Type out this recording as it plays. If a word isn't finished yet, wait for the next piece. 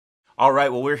All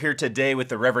right, well, we're here today with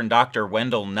the Reverend Dr.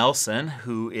 Wendell Nelson,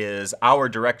 who is our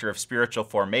Director of Spiritual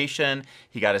Formation.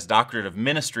 He got his Doctorate of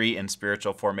Ministry in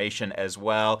Spiritual Formation as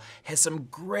well. Has some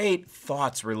great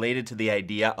thoughts related to the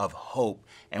idea of hope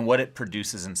and what it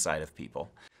produces inside of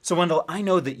people. So, Wendell, I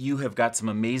know that you have got some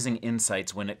amazing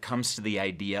insights when it comes to the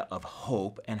idea of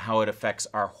hope and how it affects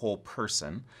our whole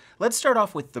person. Let's start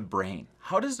off with the brain.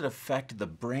 How does it affect the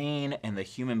brain and the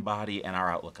human body and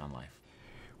our outlook on life?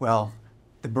 Well,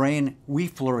 the brain, we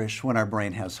flourish when our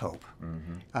brain has hope.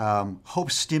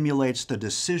 Hope stimulates the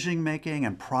decision-making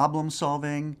and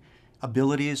problem-solving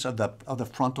abilities of the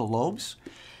frontal lobes.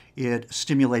 It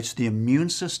stimulates the immune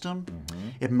system.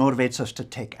 It motivates us to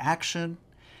take action.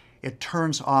 It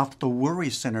turns off the worry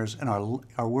centers in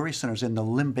our worry centers in the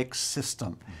limbic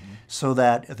system, so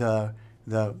that the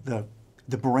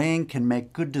brain can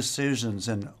make good decisions,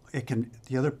 and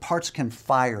the other parts can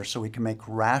fire so we can make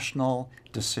rational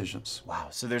decisions. Wow,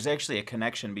 so there's actually a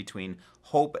connection between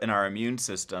hope in our immune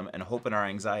system and hope in our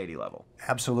anxiety level.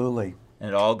 Absolutely.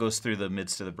 And it all goes through the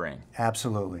midst of the brain.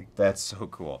 Absolutely. That's so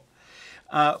cool.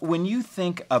 When you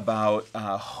think about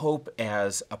hope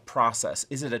as a process,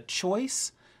 is it a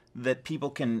choice that people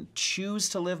can choose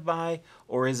to live by,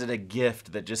 or is it a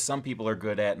gift that just some people are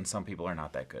good at and some people are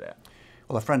not that good at?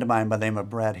 Well, a friend of mine by the name of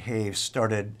Brad Hayes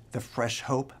started the Fresh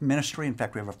Hope Ministry. In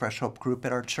fact, we have a Fresh Hope group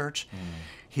at our church.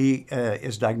 He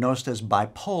is diagnosed as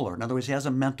bipolar. In other words, he has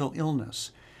a mental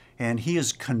illness. And he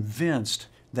is convinced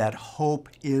that hope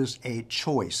is a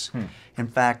choice. In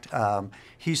fact,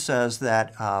 he says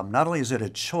that not only is it a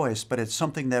choice, but it's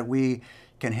something that we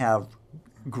can have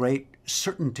great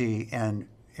certainty and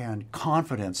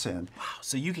confidence in. Wow,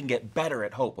 so you can get better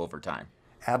at hope over time.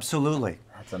 Absolutely.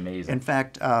 That's amazing. In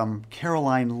fact,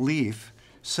 Caroline Leaf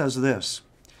says this: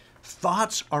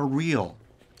 thoughts are real,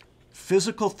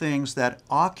 physical things that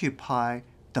occupy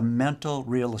the mental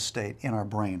real estate in our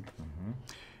brain.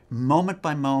 Moment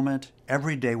by moment,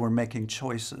 every day we're making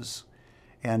choices,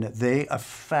 and they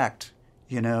affect,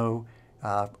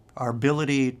 our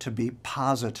ability to be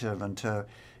positive and to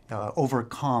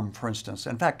overcome, for instance.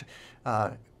 In fact,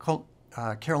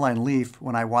 Caroline Leaf,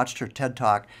 when I watched her TED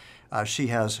Talk, she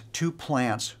has two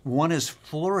plants. One is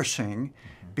flourishing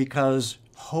because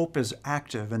hope is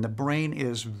active and the brain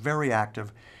is very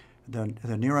active.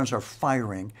 The neurons are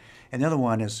firing. And the other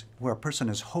one is where a person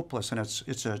is hopeless, and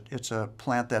it's a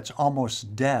plant that's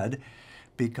almost dead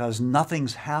because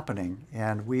nothing's happening.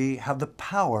 And we have the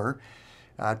power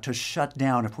to shut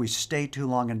down if we stay too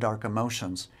long in dark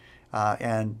emotions.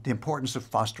 And the importance of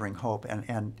fostering hope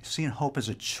and seeing hope as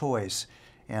a choice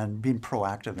and being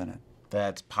proactive in it.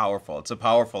 That's powerful. It's a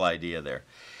powerful idea there.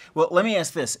 Well, let me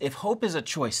ask this. If hope is a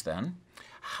choice then,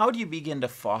 how do you begin to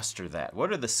foster that?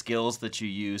 What are the skills that you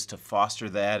use to foster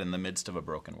that in the midst of a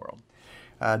broken world?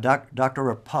 Dr.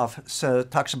 Rapuff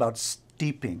talks about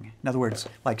steeping. In other words,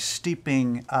 like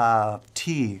steeping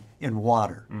tea in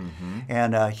water.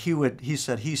 And he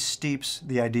said he steeps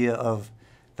the idea of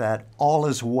that all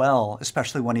is well,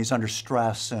 especially when he's under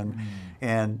stress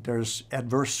and there's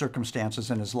adverse circumstances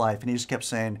in his life. And he just kept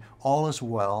saying, all is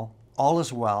well, all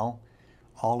is well,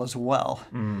 all is well.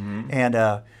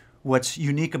 And what's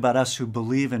unique about us who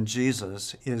believe in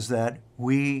Jesus is that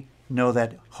we know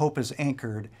that hope is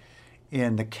anchored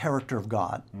in the character of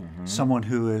God, someone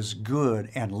who is good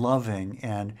and loving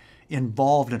and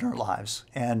involved in our lives.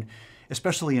 And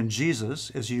especially in Jesus,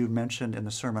 as you mentioned in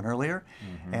the sermon earlier.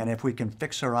 And if we can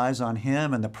fix our eyes on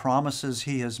him and the promises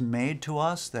he has made to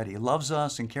us, that he loves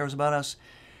us and cares about us,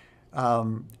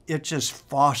 it just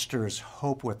fosters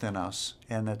hope within us.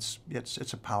 And it's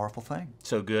a powerful thing.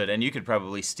 So good. And you could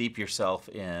probably steep yourself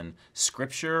in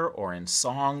scripture or in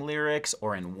song lyrics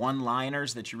or in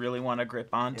one-liners that you really want to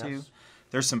grip onto. Yes.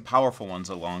 There's some powerful ones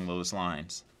along those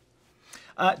lines.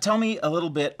 Tell me a little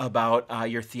bit about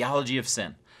your theology of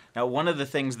sin. Now, one of the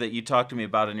things that you talked to me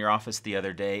about in your office the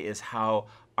other day is how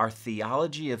our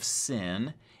theology of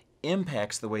sin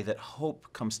impacts the way that hope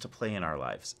comes to play in our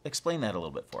lives. Explain that a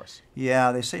little bit for us.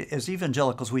 Yeah, they say as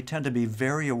evangelicals, we tend to be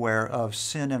very aware of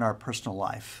sin in our personal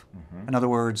life. In other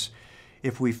words,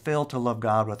 if we fail to love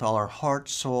God with all our heart,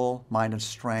 soul, mind, and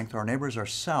strength, our neighbors,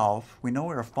 ourselves, we know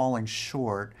we are falling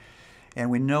short, and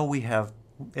we know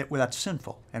that's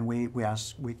sinful, and we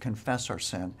confess our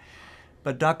sin.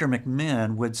 But Dr.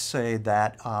 McMinn would say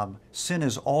that sin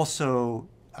is also,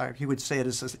 he would say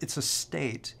it's a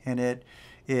state, and it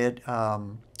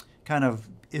kind of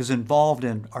is involved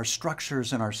in our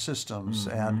structures and our systems.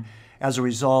 And as a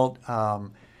result,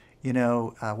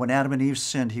 when Adam and Eve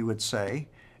sinned, he would say,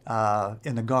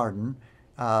 in the garden,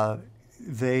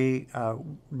 they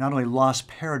not only lost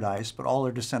paradise, but all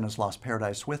their descendants lost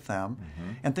paradise with them.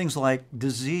 And things like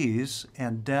disease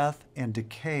and death and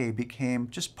decay became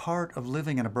just part of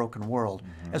living in a broken world,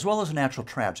 as well as natural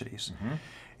tragedies.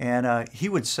 And he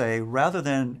would say, rather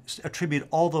than attribute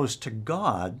all those to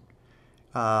God,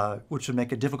 which would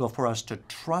make it difficult for us to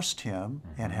trust him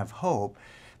and have hope,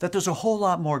 that there's a whole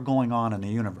lot more going on in the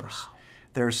universe.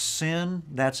 There's sin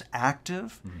that's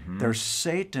active. There's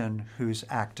Satan who's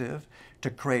active to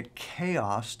create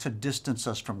chaos to distance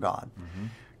us from God.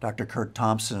 Dr. Kurt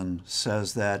Thompson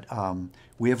says that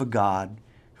we have a God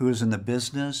who is in the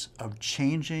business of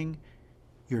changing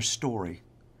your story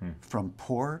from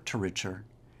poor to richer,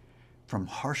 from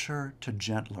harsher to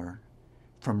gentler,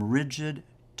 from rigid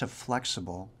to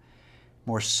flexible,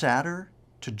 more sadder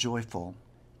to joyful,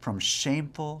 from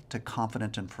shameful to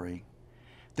confident and free.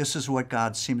 This is what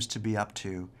God seems to be up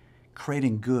to,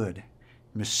 creating good,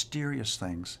 mysterious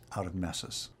things out of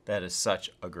messes. That is such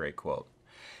a great quote.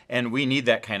 And we need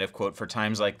that kind of quote for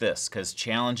times like this, because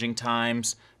challenging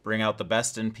times bring out the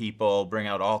best in people, bring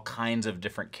out all kinds of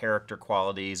different character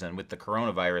qualities. And with the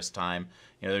coronavirus time,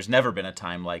 there's never been a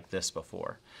time like this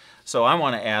before. So I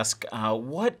want to ask,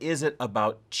 what is it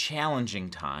about challenging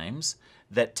times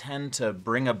that tend to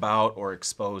bring about or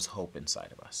expose hope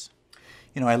inside of us?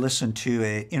 I listened to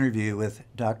an interview with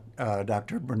Dr.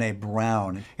 Brene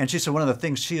Brown, and she said one of the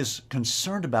things she is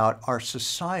concerned about our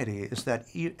society is that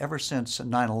ever since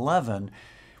 9/11,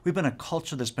 we've been a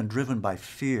culture that's been driven by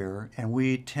fear, and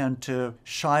we tend to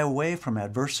shy away from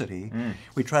adversity.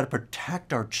 We try to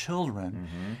protect our children,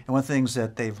 and one of the things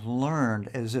that they've learned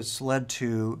is it's led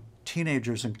to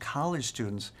teenagers and college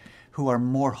students who are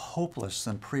more hopeless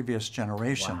than previous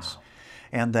generations. Wow.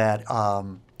 And that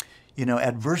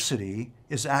adversity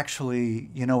is actually,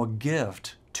 a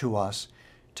gift to us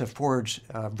to forge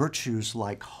virtues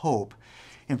like hope.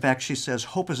 In fact, she says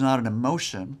hope is not an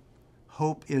emotion.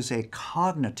 Hope is a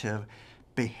cognitive,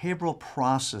 behavioral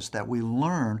process that we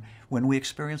learn when we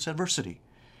experience adversity,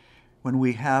 when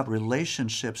we have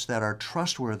relationships that are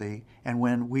trustworthy, and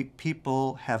when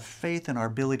people have faith in our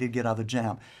ability to get out of the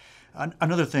jam.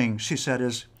 Another thing she said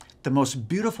is, the most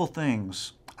beautiful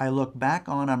things I look back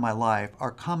on my life are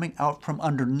coming out from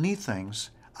underneath things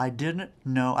I didn't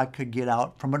know I could get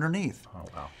out from underneath. Oh,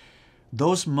 wow.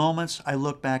 Those moments I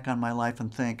look back on my life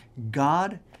and think,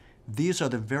 God, these are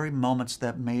the very moments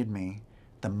that made me,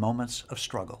 the moments of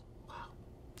struggle.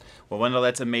 Well, Wendell,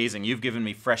 that's amazing. You've given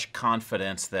me fresh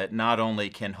confidence that not only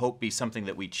can hope be something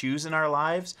that we choose in our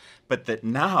lives, but that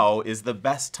now is the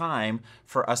best time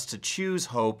for us to choose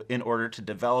hope in order to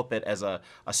develop it as a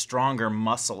stronger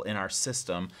muscle in our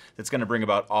system that's going to bring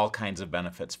about all kinds of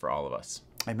benefits for all of us.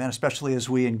 Amen, especially as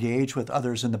we engage with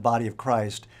others in the body of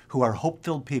Christ who are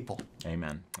hope-filled people.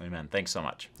 Amen. Amen. Thanks so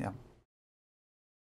much. Yeah.